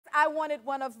I wanted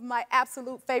one of my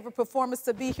absolute favorite performers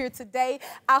to be here today.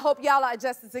 I hope y'all are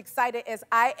just as excited as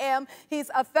I am. He's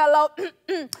a fellow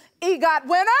EGOT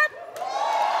winner.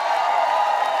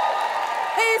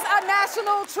 He's a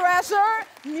national treasure,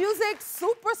 music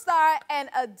superstar, and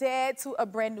a dad to a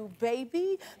brand new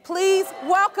baby. Please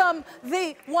welcome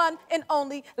the one and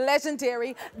only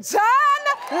legendary John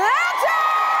Legend!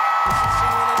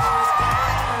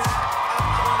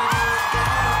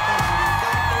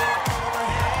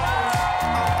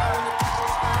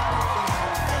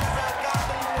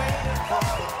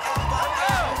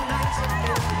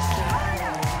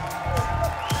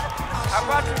 I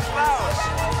brought you flowers.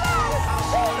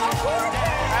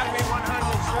 Happy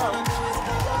 100 show.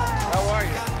 How are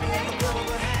you?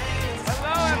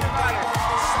 Hello, everybody.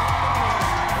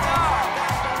 Hello.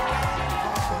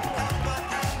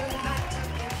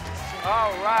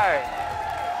 All right.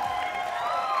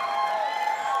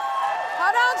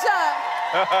 Hold on, John.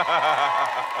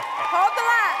 Hold the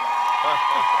line.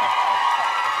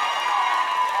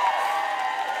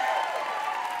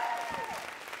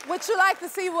 Would you like to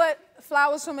see what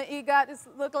flowers from an EGOT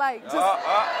look like? Just...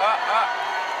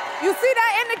 You see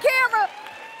that in the camera?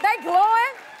 They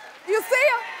glowing? You see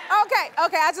them? Okay,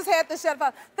 I just had to shut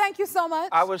up. Thank you so much.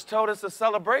 I was told it's a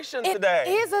celebration today.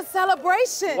 It is a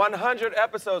celebration. 100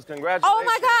 episodes, congratulations. Oh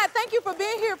my God, thank you for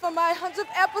being here for my 100th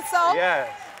episode. Yes.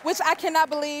 Which I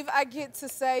cannot believe I get to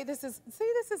say. This is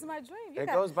my dream. It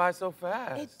goes by so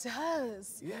fast. It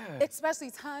does. Yeah.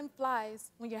 Especially time flies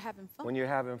when you're having fun. When you're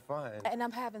having fun. And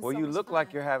I'm having so Well, you much look fun.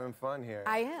 like you're having fun here.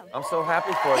 I am. I'm so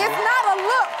happy for you. It's not a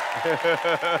look.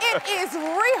 It is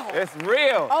real. It's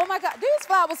real. Oh my God, these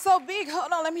flowers so big.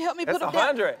 Hold on, let me help me put them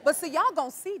down. 100. But see, y'all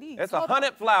gonna see these. It's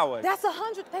 100 flowers. That's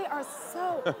 100. They are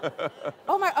so.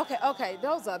 Oh my. Okay.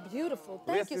 Those are beautiful.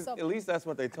 Thank you so much. At least that's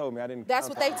what they told me. I didn't. That's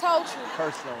what they told you.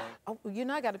 Personally. Oh, you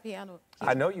know I got a piano.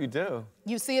 I know you do.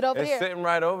 You see it over there? It's sitting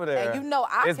right over there. And you know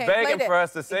I can't play that. It's begging for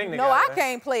us to sing together. No, I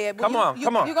can't play it. Come on.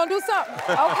 You're gonna do something.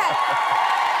 Okay.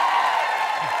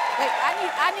 Wait,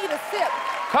 I need a sip.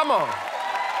 Come on.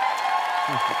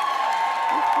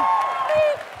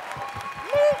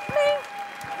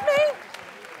 Me.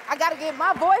 I gotta get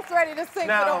my voice ready to sing for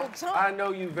the old John. I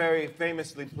know you very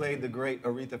famously played the great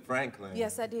Aretha Franklin.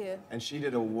 Yes, I did. And she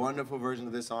did a wonderful version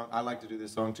of this song. I like to do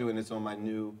this song too, and it's on my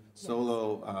new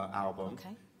solo album.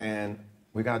 Okay. And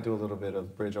we gotta do a little bit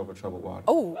of Bridge Over Troubled Water.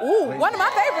 Ooh, one of my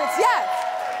favorites, yes.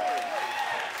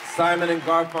 Simon and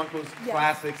Garfunkel's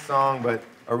classic song, but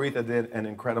Aretha did an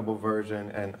incredible version,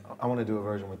 and I want to do a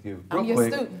version with you. I'm your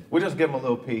student. We'll just give them a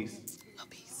little piece.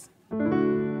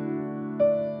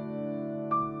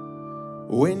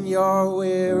 When you're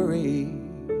weary,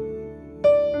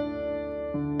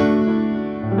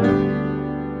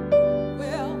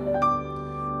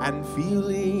 and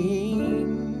feeling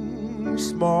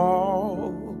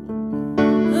small,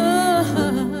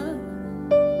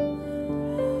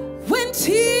 when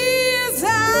tears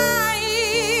are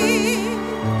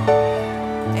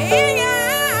in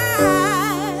your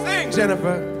eyes, sing,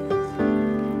 Jennifer.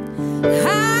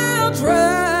 I'll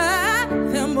dry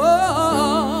them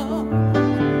all.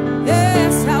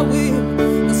 Yes, I will,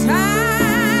 'cause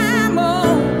I'm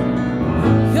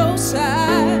on your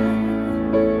side.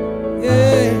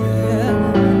 Yeah.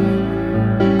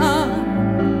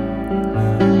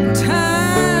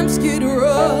 Times get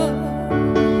rough,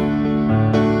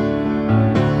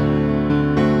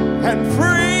 and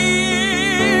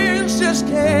friends just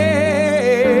can't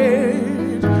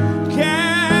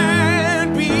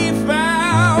be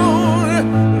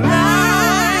found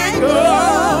like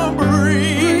a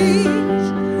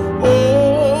breeze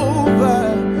over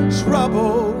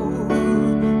troubled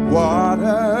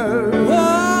water.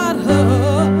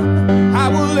 I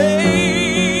will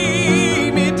lay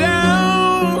me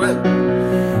down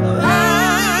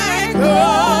like a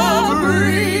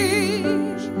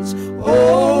breeze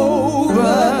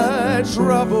over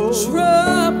troubled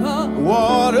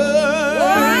water.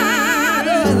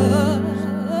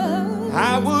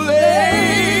 I will lay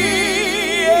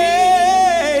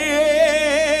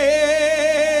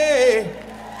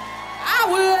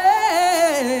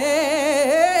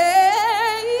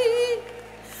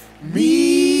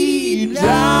me down.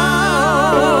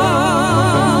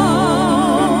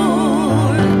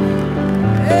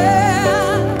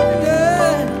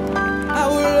 I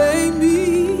will lay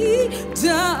me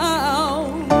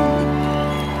down.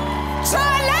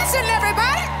 Try listen,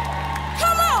 everybody.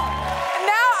 Come on.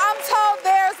 Now I'm told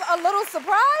there's a little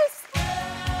surprise.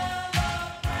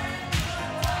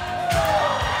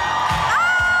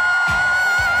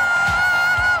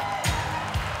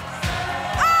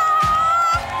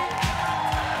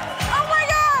 Oh my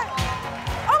God.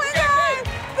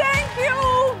 Thank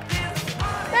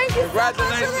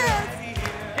Congratulations.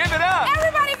 Give it up.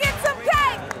 Everybody get some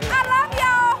cake. I love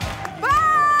y'all.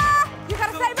 Bye. You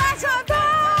gotta say bye, Sean.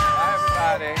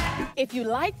 Bye, everybody. If you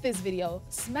like this video,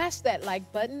 smash that like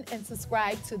button and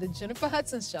subscribe to the Jennifer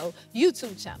Hudson Show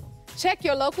YouTube channel. Check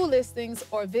your local listings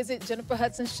or visit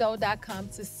jenniferhudsonshow.com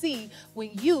to see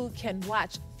when you can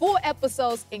watch full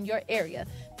episodes in your area.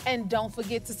 And don't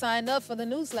forget to sign up for the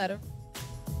newsletter.